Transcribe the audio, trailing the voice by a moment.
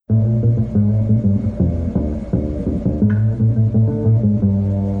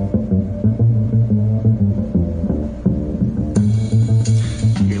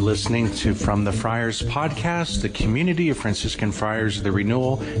listening to From the Friars podcast, the community of Franciscan Friars of the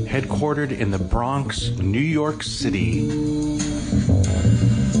Renewal, headquartered in the Bronx, New York City.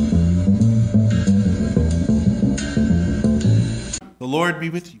 The Lord be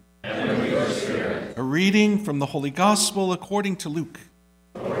with you. And with your spirit. A reading from the Holy Gospel according to Luke.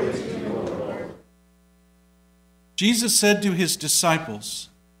 Glory to you, O Lord. Jesus said to his disciples,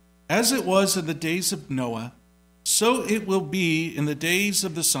 "As it was in the days of Noah, so it will be in the days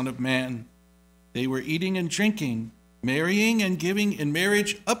of the Son of Man. They were eating and drinking, marrying and giving in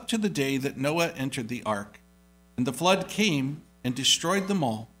marriage up to the day that Noah entered the ark. And the flood came and destroyed them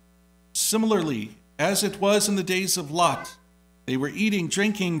all. Similarly, as it was in the days of Lot, they were eating,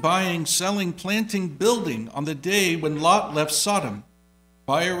 drinking, buying, selling, planting, building on the day when Lot left Sodom.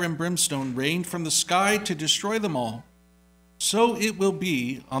 Fire and brimstone rained from the sky to destroy them all. So it will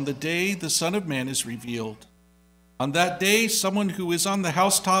be on the day the Son of Man is revealed. On that day, someone who is on the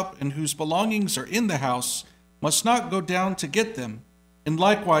housetop and whose belongings are in the house must not go down to get them, and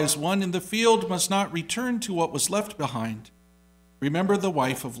likewise one in the field must not return to what was left behind. Remember the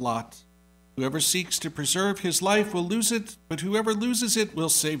wife of Lot. Whoever seeks to preserve his life will lose it, but whoever loses it will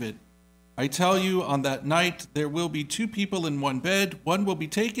save it. I tell you, on that night there will be two people in one bed, one will be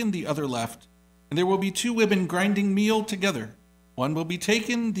taken, the other left. And there will be two women grinding meal together, one will be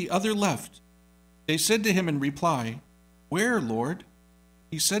taken, the other left." They said to him in reply, "Where, Lord?"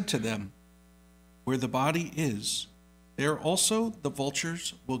 He said to them, "Where the body is, there also the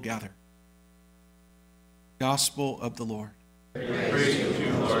vultures will gather." Gospel of the Lord. Praise to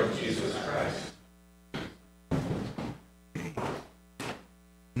you, Lord Jesus Christ.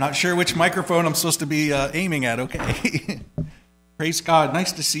 I'm not sure which microphone I'm supposed to be aiming at, okay? Praise God.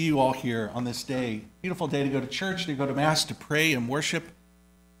 Nice to see you all here on this day. Beautiful day to go to church, to go to Mass, to pray and worship.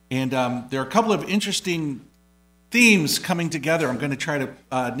 And there are a couple of interesting themes coming together. I'm going to try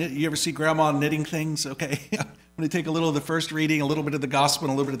to knit. You ever see Grandma knitting things? Okay. I'm going to take a little of the first reading, a little bit of the gospel,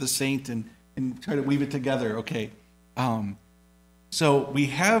 and a little bit of the saint, and try to weave it together. Okay. So we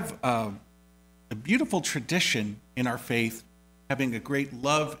have a beautiful tradition in our faith, having a great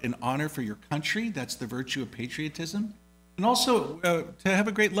love and honor for your country. That's the virtue of patriotism. And also to have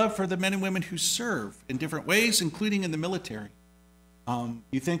a great love for the men and women who serve in different ways, including in the military.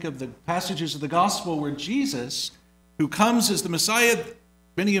 You think of the passages of the gospel where Jesus, who comes as the Messiah,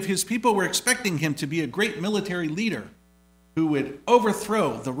 many of his people were expecting him to be a great military leader who would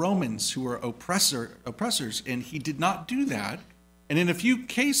overthrow the Romans who were oppressors, and he did not do that. And in a few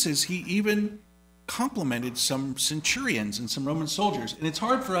cases, he even complimented some centurions and some Roman soldiers. And it's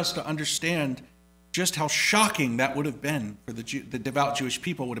hard for us to understand just how shocking that would have been for the devout Jewish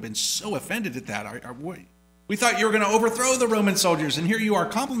people. Would have been so offended at that. We thought you were going to overthrow the Roman soldiers, and here you are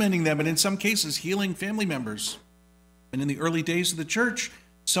complimenting them, and in some cases healing family members. And in the early days of the church,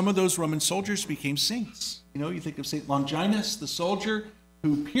 some of those Roman soldiers became saints. You know, you think of St. Longinus, the soldier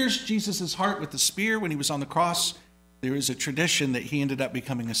who pierced Jesus' heart with the spear when he was on the cross. There is a tradition that he ended up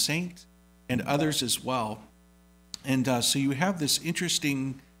becoming a saint, and others as well. And so you have this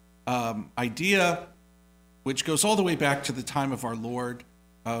interesting idea, which goes all the way back to the time of our Lord,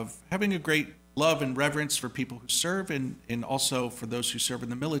 of having a great love and reverence for people who serve, and also for those who serve in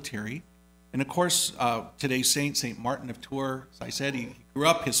the military. And of course, today's saint, St. Martin of Tours, as I said, he grew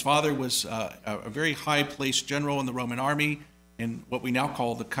up, his father was a very high-placed general in the Roman army in what we now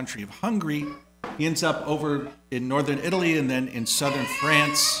call the country of Hungary. He ends up over in northern Italy and then in southern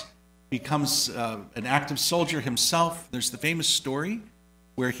France, becomes an active soldier himself. There's the famous story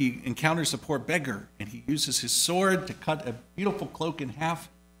where he encounters a poor beggar, and he uses his sword to cut a beautiful cloak in half,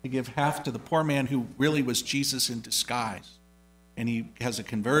 to give half to the poor man who really was Jesus in disguise. And he has a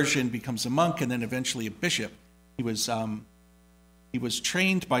conversion, becomes a monk, and then eventually a bishop. He was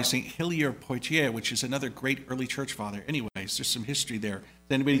trained by St. Hilaire of Poitiers, which is another great early church father. Anyways, there's some history there.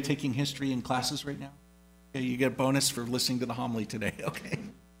 Is anybody taking history in classes right now? Okay, you get a bonus for listening to the homily today. Okay.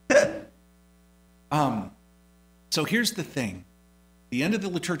 So here's the thing. The end of the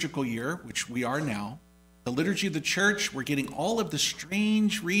liturgical year, which we are now, the liturgy of the church, we're getting all of the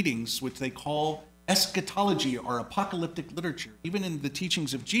strange readings, which they call eschatology or apocalyptic literature. Even in the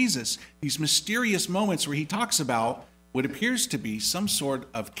teachings of Jesus, these mysterious moments where he talks about what appears to be some sort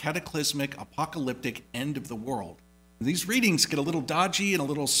of cataclysmic, apocalyptic end of the world. And these readings get a little dodgy and a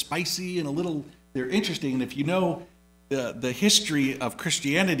little spicy and they're interesting. And if you know the history of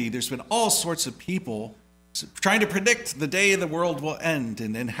Christianity, there's been all sorts of people trying to predict the day the world will end.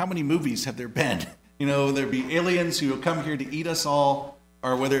 And how many movies have there been? You know, there'd be aliens who will come here to eat us all,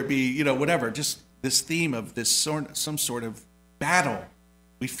 or whether it be, you know, whatever, just this theme of some sort of battle.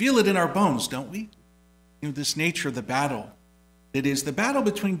 We feel it in our bones, don't we? You know, this nature of the battle. It is the battle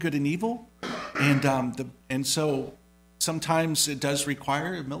between good and evil, and so sometimes it does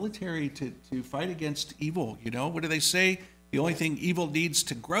require a military to fight against evil. You know, what do they say? The only thing evil needs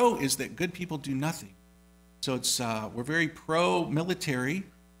to grow is that good people do nothing. So it's we're very pro-military,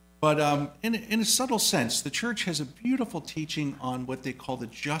 but in a subtle sense, the church has a beautiful teaching on what they call the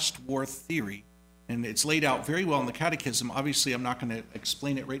just war theory, and it's laid out very well in the Catechism. Obviously, I'm not going to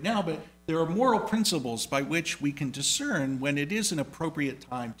explain it right now, but there are moral principles by which we can discern when it is an appropriate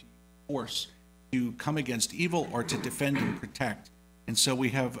time to use force to come against evil or to defend and protect. And so we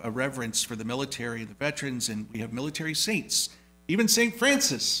have a reverence for the military and the veterans, and we have military saints. Even St.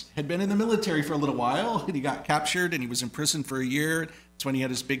 Francis had been in the military for a little while, and he got captured, and he was in prison for a year. That's when he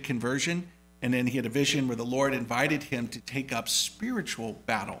had his big conversion. And then he had a vision where the Lord invited him to take up spiritual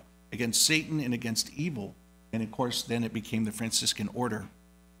battle against Satan and against evil. And of course, then it became the Franciscan order.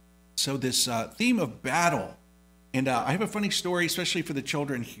 So this theme of battle, and I have a funny story, especially for the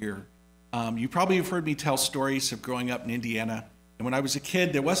children here. You probably have heard me tell stories of growing up in Indiana. And when I was a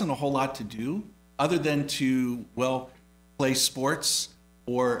kid, there wasn't a whole lot to do other than to, play sports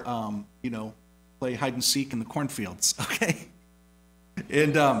or, play hide and seek in the cornfields, okay?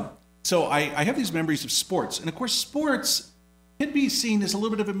 And so I have these memories of sports. And of course, sports can be seen as a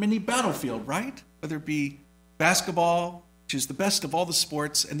little bit of a mini battlefield, right? Whether it be basketball, which is the best of all the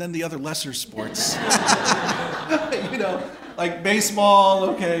sports, and then the other lesser sports. Like baseball,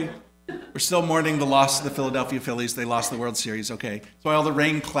 okay. We're still mourning the loss of the Philadelphia Phillies. They lost the World Series, okay. That's why all the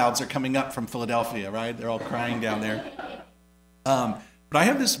rain clouds are coming up from Philadelphia, right? They're all crying down there. But I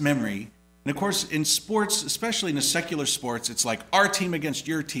have this memory, and of course in sports, especially in the secular sports, it's like our team against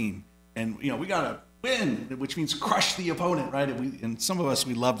your team. And, we got to win, which means crush the opponent, right? And some of us,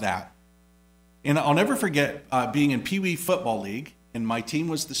 we love that. And I'll never forget being in Pee Wee Football League, and my team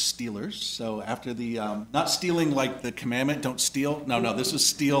was the Steelers. So after the, not stealing like the commandment, don't steal. No, this was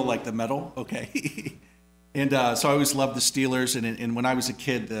steal like the medal, okay? And so I always loved the Steelers. And when I was a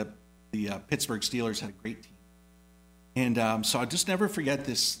kid, the Pittsburgh Steelers had a great team. And so I'll just never forget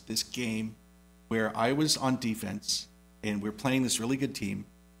this game where I was on defense, and we're playing this really good team.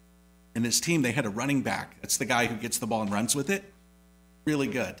 And this team, they had a running back. That's the guy who gets the ball and runs with it. Really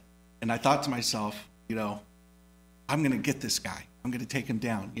good. And I thought to myself, I'm going to get this guy. I'm going to take him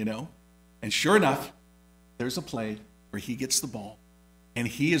down, And sure enough, there's a play where he gets the ball, and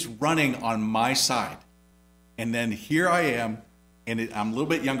he is running on my side. And then here I am, and I'm a little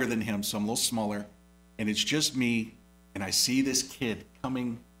bit younger than him, so I'm a little smaller, and it's just me, and I see this kid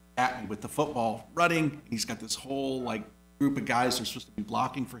coming at me with the football, running. He's got this whole group of guys that are supposed to be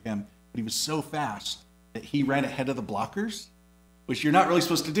blocking for him, but he was so fast that he ran ahead of the blockers, which you're not really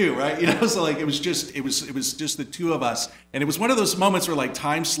supposed to do, right? So it was just the two of us. And it was one of those moments where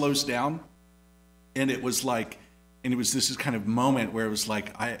time slows down. And it was this kind of moment where it was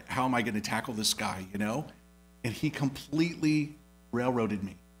how am I going to tackle this guy, And he completely railroaded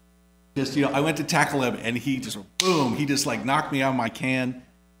me. Just, I went to tackle him, and he just, boom, he just knocked me out of my can.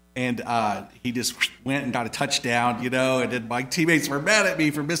 And he just went and got a touchdown, and then my teammates were mad at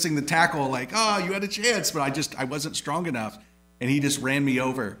me for missing the tackle, you had a chance, but I wasn't strong enough. And he just ran me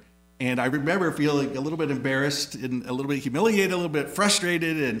over. And I remember feeling a little bit embarrassed and a little bit humiliated, a little bit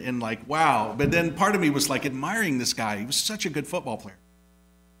frustrated, and wow. But then part of me was admiring this guy. He was such a good football player.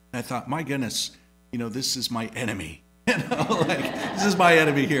 And I thought, my goodness, this is my enemy. This is my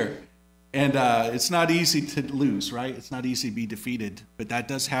enemy here. And it's not easy to lose, right? It's not easy to be defeated, but that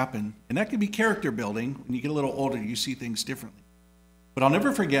does happen. And that can be character building. When you get a little older, you see things differently. But I'll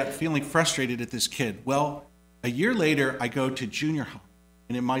never forget feeling frustrated at this kid. Well, a year later, I go to junior high.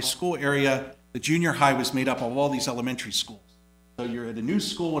 And in my school area, the junior high was made up of all these elementary schools. So you're at a new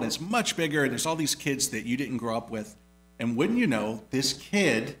school, and it's much bigger, and there's all these kids that you didn't grow up with. And wouldn't you know, this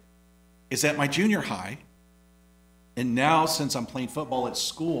kid is at my junior high. And now, since I'm playing football at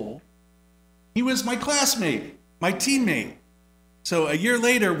school, he was my classmate, my teammate. So a year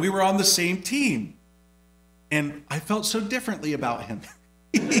later, we were on the same team. And I felt so differently about him.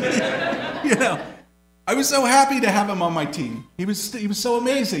 I was so happy to have him on my team. He was so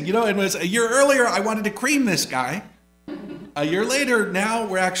amazing, It was a year earlier, I wanted to cream this guy. A year later, now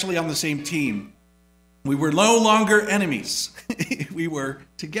we're actually on the same team. We were no longer enemies. We were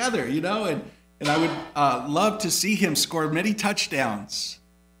together, And I would love to see him score many touchdowns.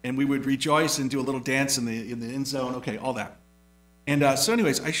 And we would rejoice and do a little dance in the end zone. Okay, all that. And so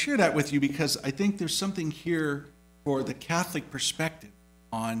anyways, I share that with you because I think there's something here for the Catholic perspective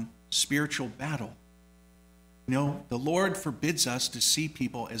on spiritual battle. The Lord forbids us to see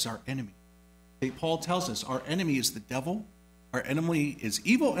people as our enemy. St. Paul tells us our enemy is the devil, our enemy is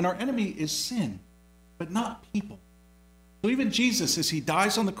evil, and our enemy is sin, but not people. So even Jesus, as he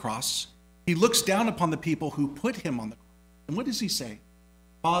dies on the cross, he looks down upon the people who put him on the cross. And what does he say?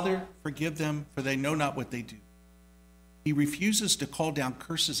 Father, forgive them, for they know not what they do. He refuses to call down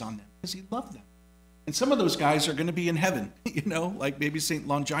curses on them because he loved them. And some of those guys are going to be in heaven, like maybe St.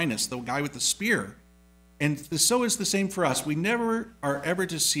 Longinus, the guy with the spear. And so is the same for us. We never are ever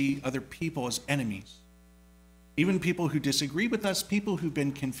to see other people as enemies. Even people who disagree with us, people who've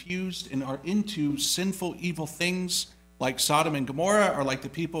been confused and are into sinful, evil things like Sodom and Gomorrah, or like the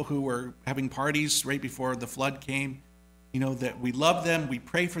people who were having parties right before the flood came, that we love them, we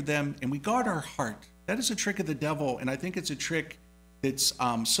pray for them, and we guard our heart. That is a trick of the devil, and I think it's a trick that's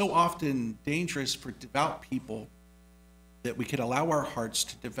so often dangerous for devout people, that we could allow our hearts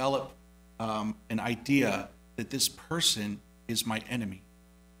to develop an idea that this person is my enemy.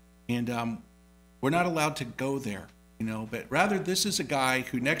 And we're not allowed to go there, but rather this is a guy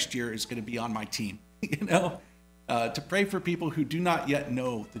who next year is going to be on my team, to pray for people who do not yet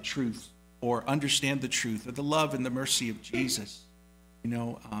know the truth or understand the truth or the love and the mercy of Jesus.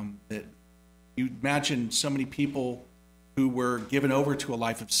 That you imagine so many people who were given over to a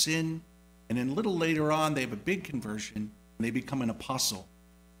life of sin, and then a little later on they have a big conversion and they become an apostle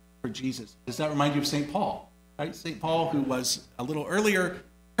for Jesus. Does that remind you of St. Paul? Right? St. Paul, who was a little earlier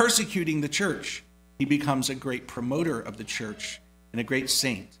persecuting the church, he becomes a great promoter of the church and a great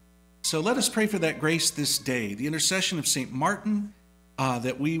saint. So let us pray for that grace this day, the intercession of St. Martin,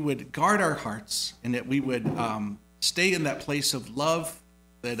 that we would guard our hearts and that we would stay in that place of love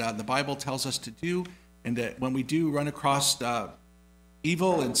that the Bible tells us to do, and that when we do run across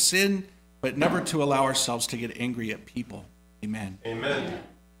evil and sin, but never to allow ourselves to get angry at people. Amen. Amen.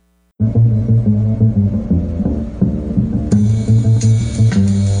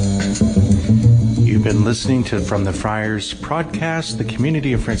 You've been listening to From the Friars podcast, the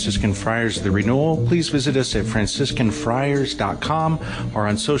community of Franciscan Friars of the Renewal. Please visit us at franciscanfriars.com or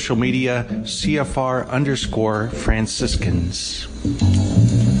on social media, CFR_Franciscans.